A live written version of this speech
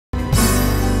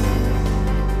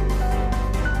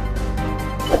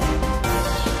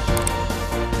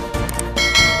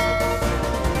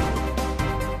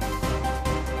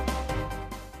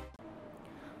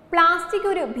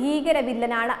Plastic ഒരു ഭീകര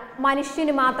വില്ലനാണ്.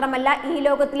 മനുഷ്യന് മാത്രമല്ല, ഈ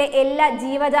ലോകത്തിലെ എല്ലാ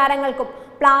ജീവജാലങ്ങൾക്കും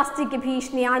പ്ലാസ്റ്റിക്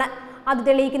ഭീഷണിയാണ്. അത്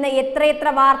തെളിയിക്കുന്ന എത്രയെത്ര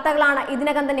വാർത്തകളാണ്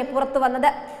ഇതിനകം തന്നെ പുറത്തു വന്നത്.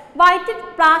 വയറ്റിൽ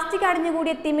പ്ലാസ്റ്റിക്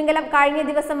അടിഞ്ഞുകൂടിയ തിമിംഗലം കഴിഞ്ഞ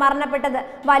ദിവസം മരണപ്പെട്ടത്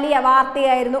വലിയ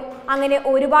വാർത്തയായിരുന്നു. അങ്ങനെ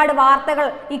ഒരുപാട് വാർത്തകൾ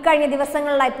ഇക്കഴിഞ്ഞ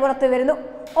ദിവസങ്ങളിലായി പുറത്തു വരുന്നു.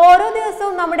 ഓരോ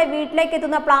ദിവസവും നമ്മുടെ വീട്ടിലേക്ക്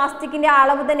എത്തുന്ന പ്ലാസ്റ്റിക്കിന്റെ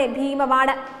അളവ് തന്നെ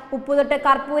ഭീമമാണ്. ഉപ്പ് തൊട്ട്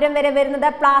കർപ്പൂരം വരെ വരുന്നത്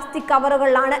പ്ലാസ്റ്റിക്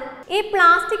കവറുകളിലാണ്. ഈ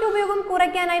പ്ലാസ്റ്റിക് ഉപയോഗം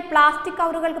കുറയ്ക്കാനായി പ്ലാസ്റ്റിക്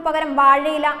കവറുകൾക്ക് പകരം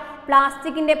വാഴയില,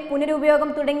 പ്ലാസ്റ്റിക്കിന്റെ പുനരുപയോഗം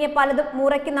തുടങ്ങിയ പലതും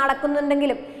മുറയ്ക്ക്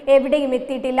നടക്കുന്നുണ്ടെങ്കിലും എവിടെയും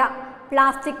എത്തിയിട്ടില്ല.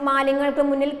 പ്ലാസ്റ്റിക് മാലിന്യങ്ങൾക്ക്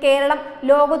മുന്നിൽ കേരളം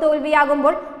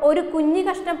ലോകതോൽവിയാകുമ്പോൾ ഒരു കുഞ്ഞു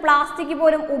കഷ്ണം പ്ലാസ്റ്റിക്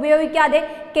പോലും ഉപയോഗിക്കാതെ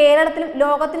കേരളത്തിലും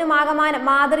ലോകത്തിനുമാകമാനം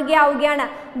മാതൃകയാവുകയാണ്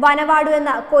വനവാടു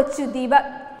എന്ന കൊച്ചു ദ്വീപ്.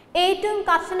 ഏറ്റവും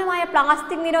കർശനമായ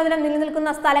പ്ലാസ്റ്റിക് നിരോധനം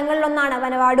നിലനിൽക്കുന്ന സ്ഥലങ്ങളിലൊന്നാണ്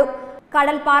വനവാടു.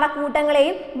 കടൽപ്പാറ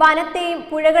കൂട്ടങ്ങളെയും വനത്തെയും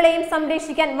പുഴകളെയും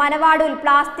സംരക്ഷിക്കാൻ വനവാടുവിൽ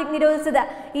പ്ലാസ്റ്റിക് നിരോധിച്ചത്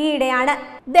ഈയിടെയാണ്.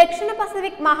 ദക്ഷിണ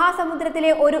പസഫിക്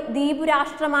മഹാസമുദ്രത്തിലെ ഒരു ദ്വീപ്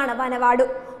രാഷ്ട്രമാണ് വനവാടു.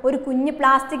 ഒരു കുഞ്ഞു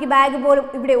പ്ലാസ്റ്റിക് ബാഗ് പോലും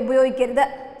ഇവിടെ ഉപയോഗിക്കരുത്.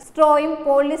 സ്ട്രോയും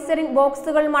പോളിസ്റ്ററിൻ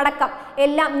ബോക്സുകളും അടക്കം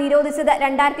എല്ലാം നിരോധിച്ചത്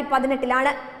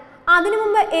 2018-ലാണ്. അതിനു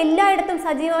മുമ്പ് എല്ലായിടത്തും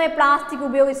സജീവമായ പ്ലാസ്റ്റിക്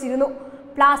ഉപയോഗിച്ചിരുന്നു.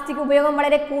 പ്ലാസ്റ്റിക് ഉപയോഗം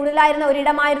വളരെ കൂടുതലായിരുന്ന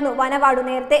ഒരിടമായിരുന്നു വനവാടു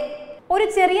നേരത്തെ. ഒരു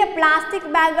ചെറിയ പ്ലാസ്റ്റിക്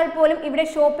ബാഗുകൾ പോലും ഇവിടെ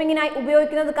ഷോപ്പിങ്ങിനായി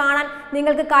ഉപയോഗിക്കുന്നത് കാണാൻ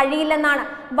നിങ്ങൾക്ക് കഴിയില്ലെന്നാണ്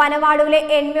വനവാടുവിലെ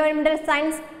എൻവയോൺമെന്റൽ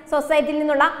സയൻസ് സൊസൈറ്റിയിൽ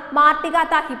നിന്നുള്ള മാർട്ടിക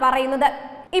താഹി പറയുന്നത്.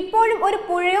 ഇപ്പോഴും ഒരു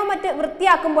പുഴയോ മറ്റ്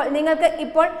വൃത്തിയാക്കുമ്പോൾ നിങ്ങൾക്ക്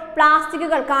ഇപ്പോൾ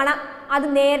പ്ലാസ്റ്റിക്കുകൾ കാണാം. അത്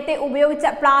നേരത്തെ ഉപയോഗിച്ച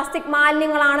പ്ലാസ്റ്റിക്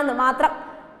മാലിന്യങ്ങളാണെന്ന് മാത്രം.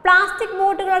 പ്ലാസ്റ്റിക്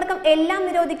ബോട്ടുകളടക്കം എല്ലാം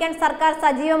നിരോധിക്കാൻ സർക്കാർ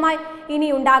സജീവമായി ഇനി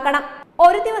ഉണ്ടാക്കണം.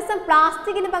 ഒരു ദിവസം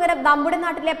പ്ലാസ്റ്റിക്കിന് പകരം നമ്മുടെ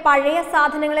നാട്ടിലെ പഴയ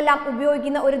സാധനങ്ങളെല്ലാം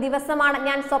ഉപയോഗിക്കുന്ന ഒരു ദിവസമാണ്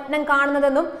ഞാൻ സ്വപ്നം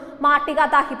കാണുന്നതെന്നും മാർട്ടിക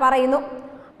താഹി പറയുന്നു.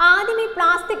 ആദ്യം ഈ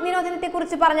പ്ലാസ്റ്റിക് നിരോധനത്തെ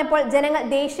കുറിച്ച് പറഞ്ഞപ്പോൾ ജനങ്ങൾ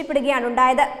ദേഷ്യപ്പെടുകയാണ്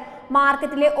ഉണ്ടായത്.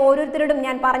 മാർക്കറ്റിലെ ഓരോരുത്തരോടും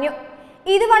ഞാൻ പറഞ്ഞു,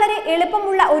 ഇത് വളരെ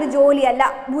എളുപ്പമുള്ള ഒരു ജോലിയല്ല,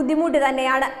 ബുദ്ധിമുട്ട്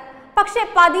തന്നെയാണ്. പക്ഷെ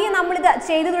പതിയെ നമ്മളിത്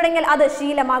ചെയ്തു തുടങ്ങിയാൽ അത്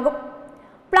ശീലമാകും.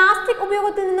 പ്ലാസ്റ്റിക്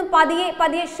ഉപയോഗത്തിൽ നിന്നും പതിയെ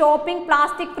പതിയെ ഷോപ്പിംഗ്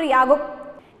പ്ലാസ്റ്റിക് ഫ്രീ ആകും.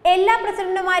 എല്ലാ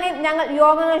പ്രസിഡന്റുമാരെയും ഞങ്ങൾ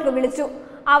യോഗങ്ങൾക്ക് വിളിച്ചു.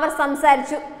 അവർ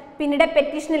സംസാരിച്ചു. പിന്നീട്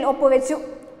പെറ്റീഷനിൽ ഒപ്പുവെച്ചു.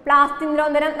 പ്ലാസ്റ്റിക്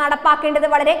നിരോധനം നടപ്പാക്കേണ്ടത്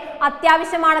വളരെ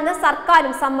അത്യാവശ്യമാണെന്ന്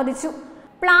സർക്കാരും സമ്മതിച്ചു.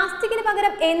 പ്ലാസ്റ്റിക്കിന്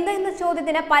പകരം എന്ത് എന്ന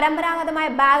ചോദ്യത്തിന് പരമ്പരാഗതമായ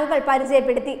ബാഗുകൾ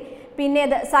പരിചയപ്പെടുത്തി. പിന്നെ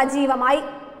അത് സജീവമായി.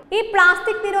 ഈ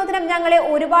പ്ലാസ്റ്റിക് നിരോധനം ഞങ്ങളെ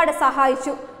ഒരുപാട്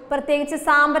സഹായിച്ചു, പ്രത്യേകിച്ച്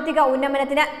സാമ്പത്തിക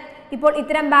ഉന്നമനത്തിന്. ഇപ്പോൾ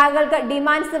ഇത്തരം ബാഗുകൾക്ക്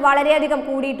ഡിമാൻഡ്സ് വളരെയധികം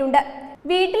കൂടിയിട്ടുണ്ട്.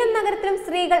 വീട്ടിലും നഗരത്തിലും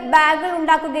സ്ത്രീകൾ ബാഗുകൾ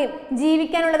ഉണ്ടാക്കുകയും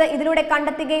ജീവിക്കാനുള്ളത് ഇതിലൂടെ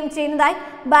കണ്ടെത്തുകയും ചെയ്യുന്നതായി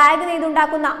ബാഗ്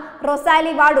നെയ്തുണ്ടാക്കുന്ന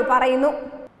റൊസാലി വാഡു പറയുന്നു.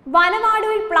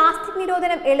 വനവാടുവിൽ പ്ലാസ്റ്റിക്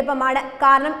നിരോധനം എളുപ്പമാണ്.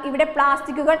 കാരണം ഇവിടെ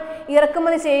പ്ലാസ്റ്റിക്കുകൾ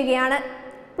ഇറക്കുമതി ചെയ്യുകയാണ്.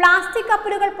 പ്ലാസ്റ്റിക്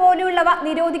കപ്പലുകൾ പോലെയുള്ളവ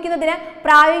നിരോധിക്കുന്നതിന്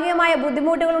പ്രായോഗികമായ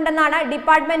ബുദ്ധിമുട്ടുകളുണ്ടെന്നാണ്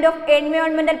ഡിപ്പാർട്ട്മെന്റ് ഓഫ്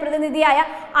എൻവയോൺമെന്റൽ പ്രതിനിധിയായ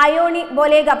അയോണി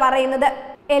ബൊലേഗ പറയുന്നത്.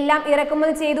 എല്ലാം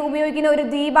ഇറക്കുമതി ചെയ്ത് ഉപയോഗിക്കുന്ന ഒരു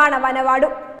ദ്വീപാണ് വനവാടു.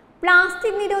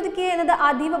 പ്ലാസ്റ്റിക് നിരോധിക്കുക എന്നത്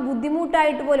അതീവ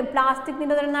ബുദ്ധിമുട്ടായിട്ട് പോലും പ്ലാസ്റ്റിക്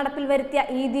നിരോധനം നടപ്പിൽ വരുത്തിയ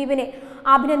ഈ ദ്വീപിനെ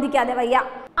അഭിനന്ദിക്കാതെ വയ്യ.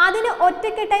 അതിന്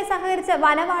ഒറ്റക്കെട്ടായി സഹകരിച്ച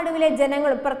വനവാടുവിലെ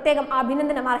ജനങ്ങളും പ്രത്യേകം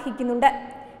അഭിനന്ദനം അർഹിക്കുന്നുണ്ട്.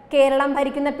 കേരളം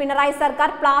ഭരിക്കുന്ന പിണറായി സർക്കാർ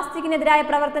പ്ലാസ്റ്റിക്കിനെതിരായ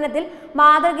പ്രവർത്തനത്തിൽ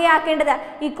മാതൃകയാക്കേണ്ടത്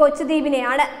ഈ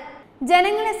കൊച്ചുദ്വീപിനെയാണ്.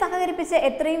 ജനങ്ങളെ സഹകരിപ്പിച്ച്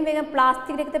എത്രയും വേഗം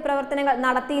പ്ലാസ്റ്റിക് രഹിത പ്രവർത്തനങ്ങൾ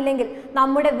നടത്തിയില്ലെങ്കിൽ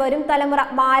നമ്മുടെ വരും തലമുറ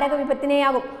മാരക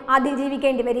വിപത്തിനെയാകും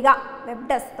അതിജീവിക്കേണ്ടി വരിക. Web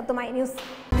desk Tatwamayi news.